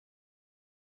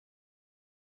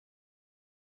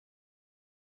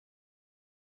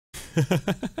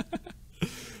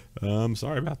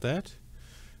Sorry about that.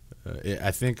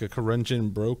 I think a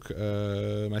Corungeon broke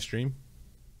my stream.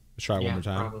 Let's try it one Yeah, more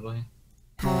time. probably.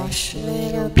 Hush,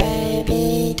 little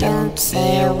baby, don't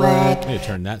say a word. I need to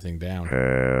turn that thing down.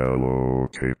 Hello,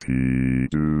 KP.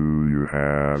 Do you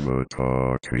have a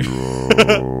talking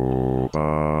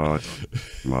robot?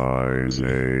 My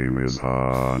name is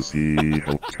Hans. He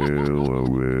helped kill a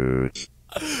witch.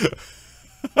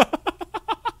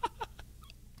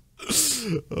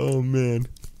 Oh man,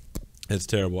 it's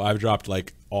terrible. I've dropped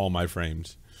like all my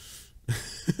frames.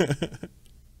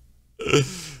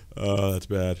 Oh, that's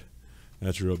bad.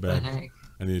 That's real bad. Heck?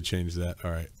 I need to change that. All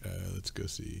right, let's go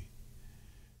see.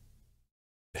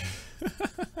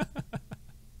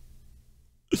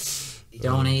 He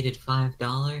donated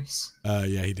 $5.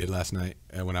 Yeah, he did last night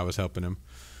when I was helping him.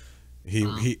 He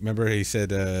remember he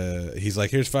said he's like,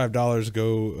 here's $5,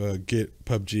 go get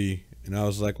PUBG, and I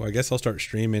was like, well, I guess I'll start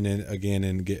streaming again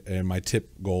and my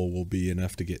tip goal will be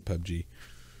enough to get PUBG.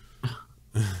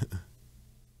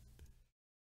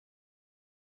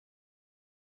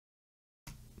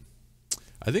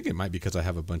 I think it might be because I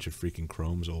have a bunch of freaking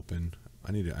Chromes open.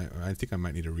 I think I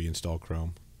might need to reinstall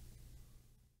Chrome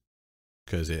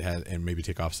because it had, and maybe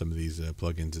take off some of these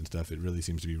plugins and stuff. It really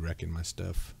seems to be wrecking my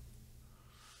stuff.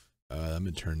 I'm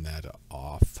gonna turn that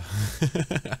off.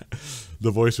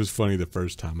 The voice was funny the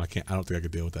first time. I don't think I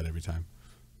could deal with that every time.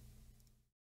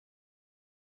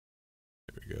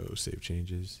 There we go. Save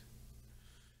changes.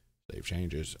 Save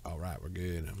changes. All right, we're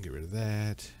good. I'm gonna get rid of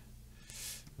that.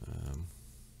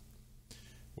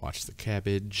 Watch the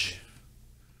cabbage.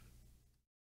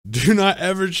 Do not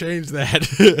ever change that.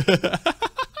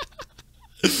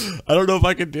 I don't know if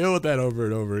I can deal with that over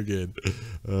and over again.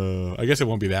 I guess it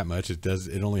won't be that much. It does.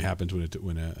 It only happens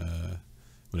when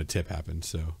a tip happens.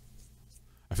 So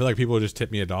I feel like people just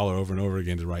tip me $1 over and over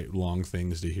again to write long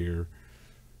things to hear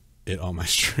it on my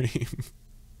stream.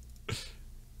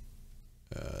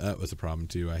 That was a problem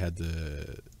too. I had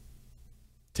the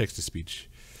text to speech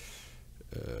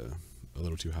a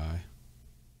little too high.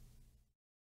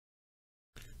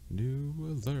 New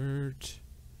alert.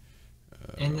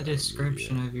 In the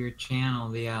description of your channel,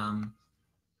 the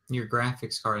your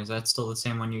graphics card, is that still the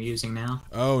same one you're using now?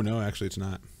 Oh no, actually it's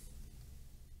not.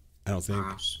 I don't think.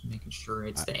 Just making sure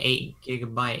it's the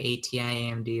 8GB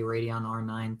ATI AMD Radeon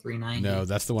R9 390. No,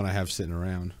 that's the one I have sitting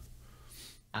around.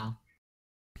 Oh.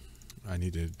 I do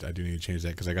need to change that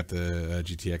because I got the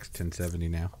GTX 1070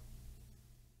 now.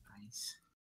 Nice.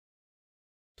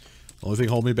 The only thing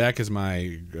holding me back is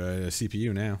my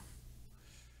CPU now.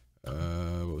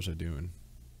 What was I doing?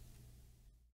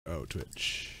 Oh,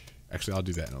 Twitch. Actually, I'll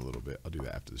do that in a little bit. I'll do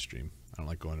that after the stream. I don't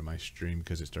like going to my stream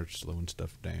because it starts slowing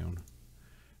stuff down.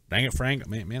 Dang it, Frank.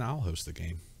 Man, I'll host the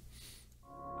game.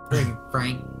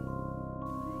 Frank.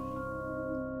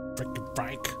 Frickin'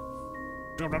 Frank.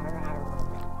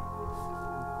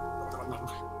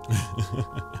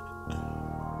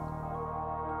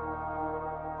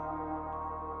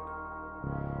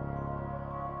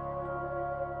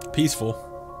 Peaceful.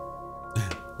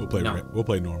 We'll play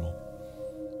normal.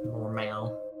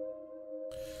 Normal.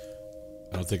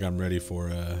 I don't think I'm ready for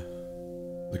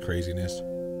the craziness.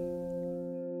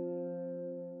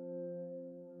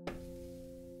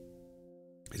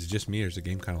 Is it just me or is the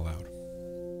game kind of loud?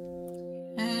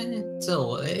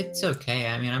 It's okay.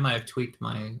 I mean, I might have tweaked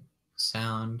my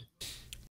sound.